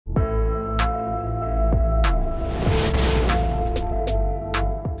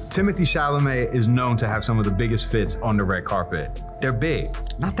Timothée Chalamet is known to have some of the biggest fits on the red carpet. They're big.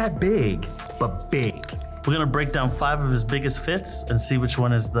 Not that big, but big. We're gonna break down 5 of his biggest fits and see which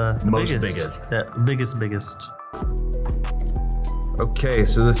one is the biggest. Yeah, biggest. Okay,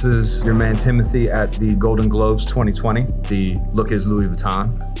 so this is your man Timothée at the Golden Globes 2020. The look is Louis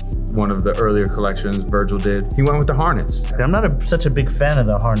Vuitton. One of the earlier collections Virgil did. He went with the harness. I'm not such a big fan of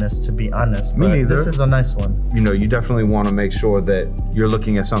the harness, to be honest. Me neither. This is a nice one. You know, you definitely want to make sure that you're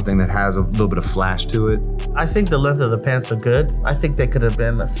looking at something that has a little bit of flash to it. I think the length of the pants are good. I think they could have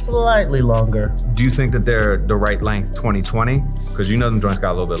been slightly longer. Do you think that they're the right length 2020? Because you know them joints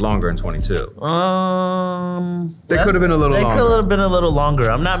got a little bit longer in 22. They could have been a little longer. They could have been a little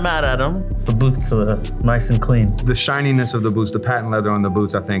longer. I'm not mad at them. The boots are nice and clean. The shininess of the boots, the patent leather on the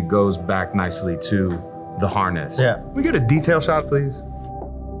boots, I think goes back nicely to the harness. Yeah. We get a detail shot, please.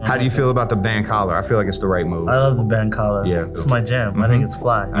 How do you feel about the band collar? I feel like it's the right move. I love the band collar. Yeah. It's my jam. I think it's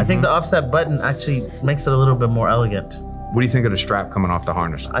fly. I think the offset button actually makes it a little bit more elegant. What do you think of the strap coming off the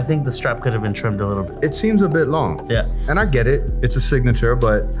harness? I think the strap could have been trimmed a little bit. It seems a bit long. Yeah. And I get it. It's a signature,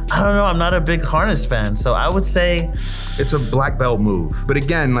 but I don't know. I'm not a big harness fan, so I would say it's a black belt move. But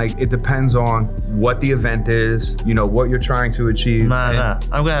again, like it depends on what the event is, you know, what you're trying to achieve. Nah.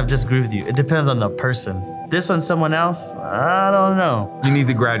 I'm gonna have to disagree with you. It depends on the person. This on someone else, I don't know. You need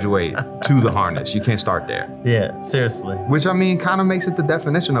to graduate to the harness. You can't start there. Yeah, seriously. Which I mean, kind of makes it the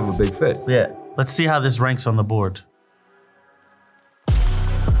definition of a big fit. Yeah. Let's see how this ranks on the board.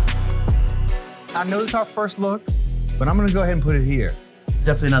 I know it's our first look, but I'm gonna go ahead and put it here.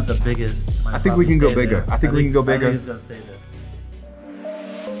 Definitely not the biggest. I think we can go bigger. I think we can go bigger. I think it's gonna stay there.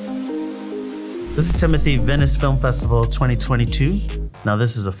 This is Timothée Venice Film Festival 2022. Now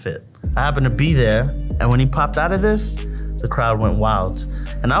this is a fit. I happened to be there, and when he popped out of this, the crowd went wild.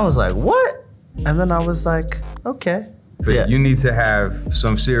 And I was like, what? And then I was like, okay. Yeah. You need to have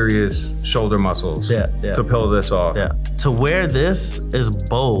some serious shoulder muscles to pull this off. Yeah. To wear this is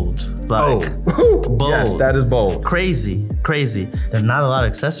bold. Like, bold. Yes, that is bold. Crazy. There's not a lot of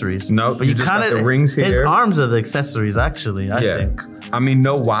accessories. No, but you just kind got the rings here. His arms are the accessories, actually, I think. I mean,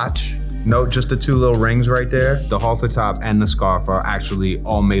 no watch. No, just the 2 little rings right there. The halter top and the scarf are actually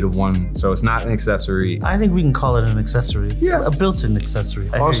all made of one, so it's not an accessory. I think we can call it an accessory. Yeah. A built-in accessory.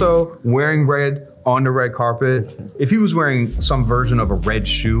 Also, wearing red on the red carpet, if he was wearing some version of a red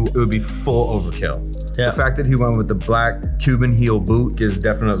shoe, it would be full overkill. Yeah. The fact that he went with the black Cuban heel boot is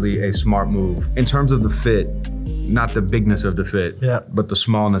definitely a smart move. In terms of the fit, not the bigness of the fit, but the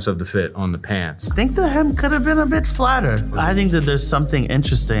smallness of the fit on the pants. I think the hem could have been a bit flatter. I think that there's something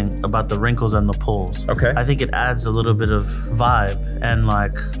interesting about the wrinkles and the pulls. Okay. I think it adds a little bit of vibe and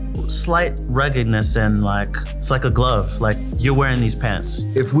like slight ruggedness, and like, it's like a glove, like you're wearing these pants.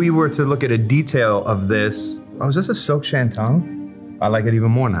 If we were to look at a detail of this, oh, is this a silk shantung? I like it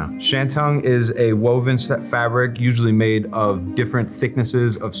even more now. Shantung is a woven fabric, usually made of different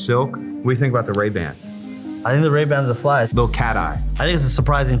thicknesses of silk. What do you think about the Ray-Bans? I think the Ray-Bans are fly. Little cat eye. I think it's a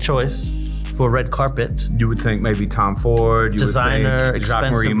surprising choice for a red carpet. You would think maybe Tom Ford, designer, would think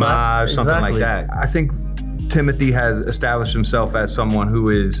Jacques-Marie Mage, something like that. I think Timothée has established himself as someone who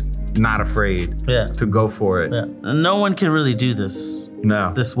is not afraid to go for it. Yeah. And no one can really do this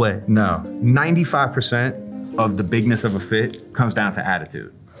this way. No. 95% of the bigness of a fit comes down to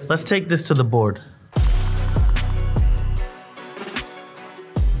attitude. Let's take this to the board.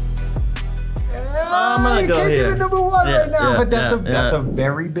 I'm gonna go here. Give it number 1 right now, but that's a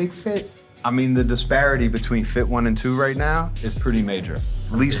very big fit. I mean, the disparity between fit 1 and 2 right now is pretty major.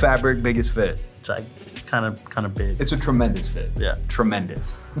 Least fabric, biggest fit. It's like kind of big. It's a tremendous fit. Yeah.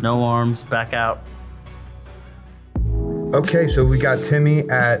 Tremendous. No arms, back out. Okay, so we got Timmy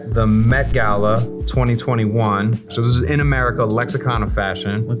at the Met Gala 2021. So this is in America, lexicon of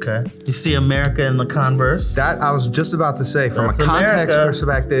fashion. Okay. You see America in the Converse. That I was just about to say, from a context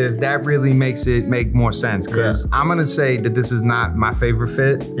perspective, that really makes it make more sense, because I'm gonna say that this is not my favorite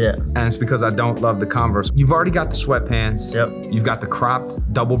fit. Yeah. And it's because I don't love the Converse. You've already got the sweatpants. Yep. You've got the cropped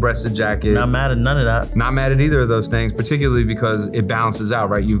double-breasted jacket. Not mad at none of that. Not mad at either of those things, particularly because it balances out,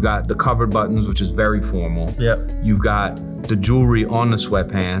 right? You've got the covered buttons, which is very formal. Yep. You've got the jewelry on the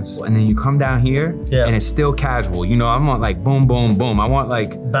sweatpants, and then you come down here and it's still casual. You know, I want like boom, boom, boom. I want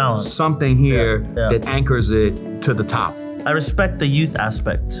like balance, something here that anchors it to the top. I respect the youth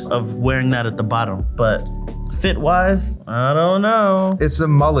aspect of wearing that at the bottom, but fit-wise, I don't know. It's a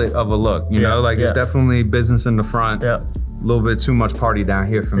mullet of a look, you know, like it's definitely business in the front. Yeah. A little bit too much party down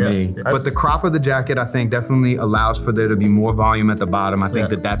here for me. But the crop of the jacket, I think, definitely allows for there to be more volume at the bottom. I think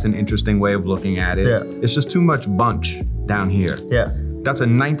that that's an interesting way of looking at it. It's just too much bunch down here. Yeah. That's a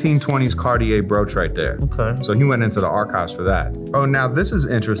 1920s Cartier brooch right there. Okay. So he went into the archives for that. Oh, now this is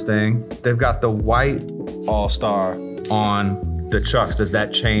interesting. They've got the white All-Star on the Chucks. Does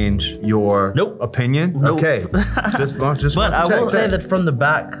that change your opinion? Nope. Okay. But I will say that from the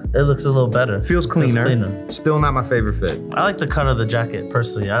back, it looks a little better. Feels cleaner. Still not my favorite fit. I like the cut of the jacket,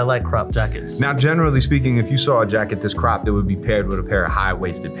 personally. I like crop jackets. Now, generally speaking, if you saw a jacket this cropped, it would be paired with a pair of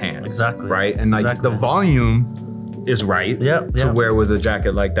high-waisted pants. Exactly. Right? And like the volume is right to wear with a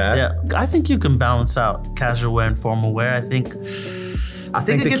jacket like that. Yeah. I think you can balance out casual wear and formal wear. I think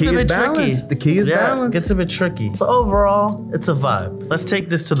it gets a bit tricky. The key is balance. It gets a bit tricky. But overall, it's a vibe. Let's take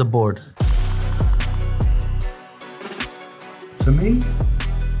this to the board. To me,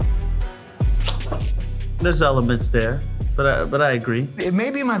 there's elements there, but I agree. It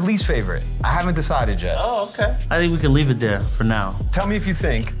may be my least favorite. I haven't decided yet. Oh, okay. I think we can leave it there for now. Tell me if you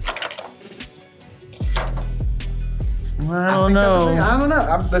think. I don't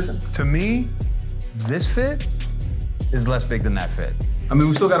know. Listen, to me, this fit is less big than that fit. I mean,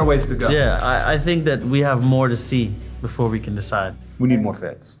 we still got a ways to go. Yeah, I think that we have more to see before we can decide. We need more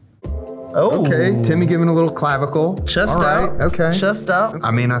fits. Oh. Okay, Timmy giving a little clavicle. Chest out. Okay. Chest out.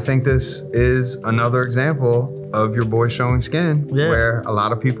 I mean, I think this is another example of your boy showing skin where a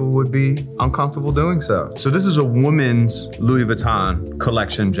lot of people would be uncomfortable doing so. So this is a woman's Louis Vuitton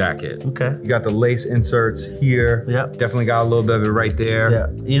collection jacket. Okay. You got the lace inserts here. Yep. Definitely got a little bit of it right there. Yeah.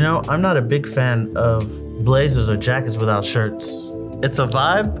 You know, I'm not a big fan of blazers or jackets without shirts. It's a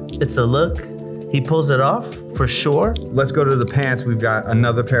vibe, it's a look. He pulls it off, for sure. Let's go to the pants. We've got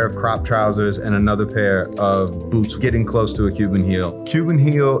another pair of crop trousers and another pair of boots getting close to a Cuban heel. Cuban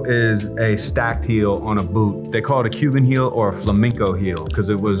heel is a stacked heel on a boot. They call it a Cuban heel or a flamenco heel because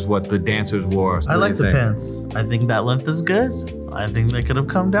it was what the dancers wore. I like the pants. I think that length is good. I think they could have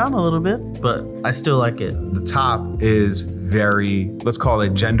come down a little bit, but I still like it. The top is very, let's call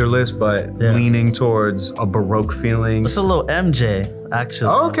it genderless, but leaning towards a Baroque feeling. It's a little MJ,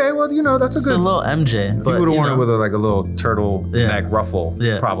 actually. Oh, okay, well, you know, that's a good. It's a little MJ. But you would have worn it with like a little turtle neck ruffle,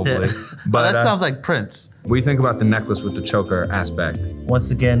 probably. But that sounds like Prince. What do you think about the necklace with the choker aspect?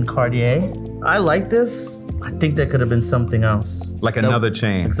 Once again, Cartier. I like this. I think that could have been something else. Like another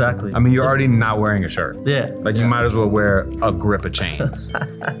chain. Exactly. I mean, you're already not wearing a shirt. Yeah. Like you might as well wear a grip of chains.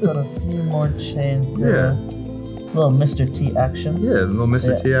 Got a few more chains there. Little Mr. T action. Yeah, a little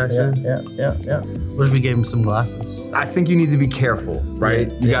Mr. T action. Yeah. What if we gave him some glasses? I think you need to be careful, right?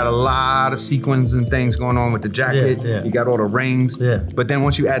 You got a lot of sequins and things going on with the jacket. You got all the rings. But then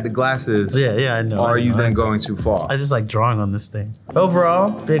once you add the glasses, I know. Are you then going too far? I just like drawing on this thing.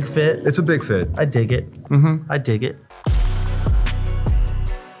 Overall, big fit. It's a big fit. I dig it. I dig it.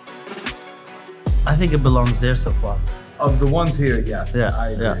 I think it belongs there so far. Of the ones here, yes. I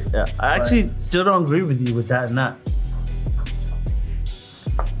agree. I actually still don't agree with you with that and that.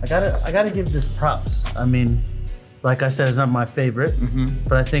 I gotta give this props. I mean, like I said, it's not my favorite,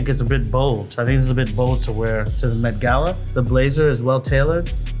 but I think it's a bit bold. I think it's a bit bold to wear to the Met Gala. The blazer is well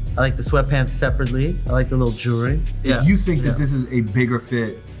tailored. I like the sweatpants separately. I like the little jewelry. If you think that this is a bigger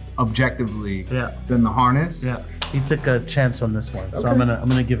fit objectively than the harness? He took a chance on this one, so I'm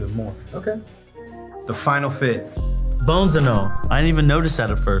gonna give it more. Okay. The final fit. Bones and all. I didn't even notice that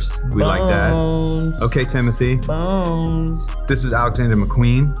at first. We like that. Okay, Timothy. Bones. This is Alexander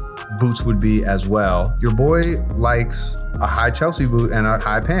McQueen. Boots would be as well. Your boy likes a high Chelsea boot and a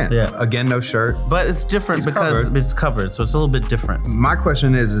high pant. Again, no shirt. But it's different because it's covered, so it's a little bit different. My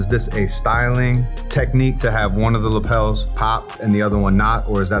question is this a styling technique to have one of the lapels pop and the other one not,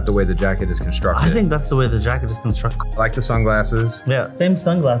 or is that the way the jacket is constructed? I think that's the way the jacket is constructed. I like the sunglasses. Yeah, same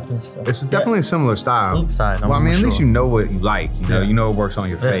sunglasses. So. It's definitely a similar style. Boot side, well, I mean, at least you know what you like. You know it works on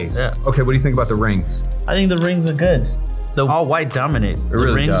your face. Okay, what do you think about the rings? I think the rings are good. The all white dominate. The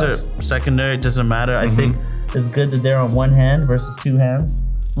really rings are secondary, doesn't matter. I think it's good that they're on one hand versus two hands.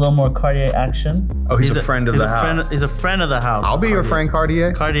 A little more Cartier action. Oh, he's a friend of the house. He's a friend of the house. I'll be your friend,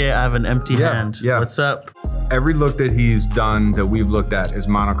 Cartier. Cartier, I have an empty hand. What's up? Every look that he's done that we've looked at is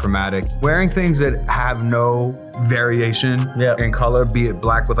monochromatic. Wearing things that have no variation in color, be it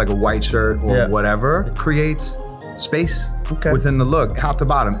black with like a white shirt or whatever, creates space within the look, top to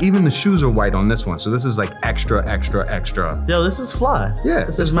bottom. Even the shoes are white on this one, so this is like extra. Yo, this is fly. Yeah,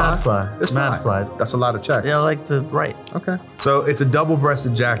 this is mad fly. It's mad fly. That's a lot of checks. Yeah, I like to write. Okay. So it's a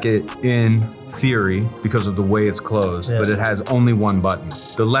double-breasted jacket in theory because of the way it's closed, but it has only one button.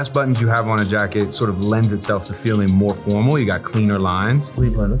 The less buttons you have on a jacket sort of lends itself to feeling more formal. You got cleaner lines.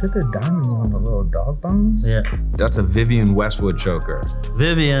 Look at the diamonds on the little dog bones. Yeah. That's a Vivian Westwood choker.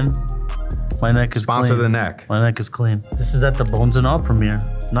 Vivian. My neck is Sponsor clean. the neck. My neck is clean. This is at the Bones and All premiere.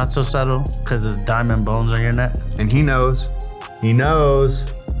 Not so subtle, because there's diamond bones on your neck. And he knows He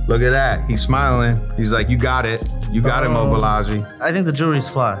knows. Look at that. He's smiling. He's like, you got it. You got it, Mobolaji. I think the jewelry's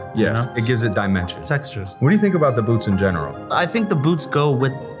fly. Yeah, you know? It gives it dimension. Textures. What do you think about the boots in general? I think the boots go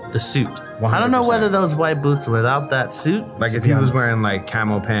with the suit. 100%. I don't know whether those white boots without that suit. Like if he was wearing like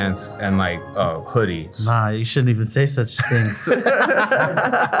camo pants and like a hoodie. Nah, you shouldn't even say such things.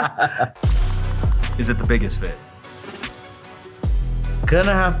 Is it the biggest fit?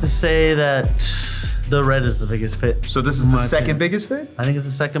 Gonna have to say that the red is the biggest fit. So this is the second biggest fit? I think it's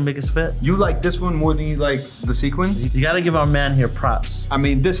the second biggest fit. You like this one more than you like the sequins? You gotta give our man here props. I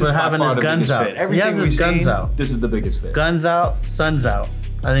mean, this is by having far his the guns biggest out. fit. Everything he has his guns out. This is the biggest fit. Guns out, sun's out.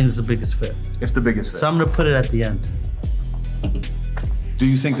 I think it's the biggest fit. It's the biggest fit. So I'm gonna put it at the end. Do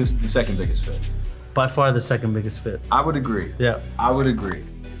you think this is the second biggest fit? By far the second biggest fit. I would agree. Yeah. I would agree.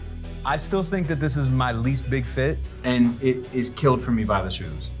 I still think that this is my least big fit, and it is killed for me by the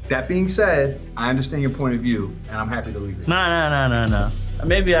shoes. That being said, I understand your point of view, and I'm happy to leave it. No.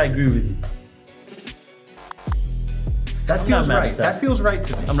 Maybe I agree with you. That feels right. That feels right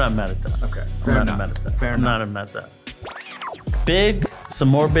to me. I'm not mad at that. Okay. I'm not mad at that. Fair I'm enough. not mad at that. Big, some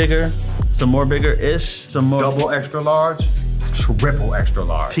more bigger-ish, some more. Double extra large, triple extra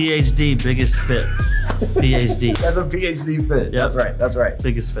large. PhD, biggest fit. PhD. That's a PhD fit. Yep. That's right.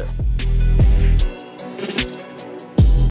 Biggest fit.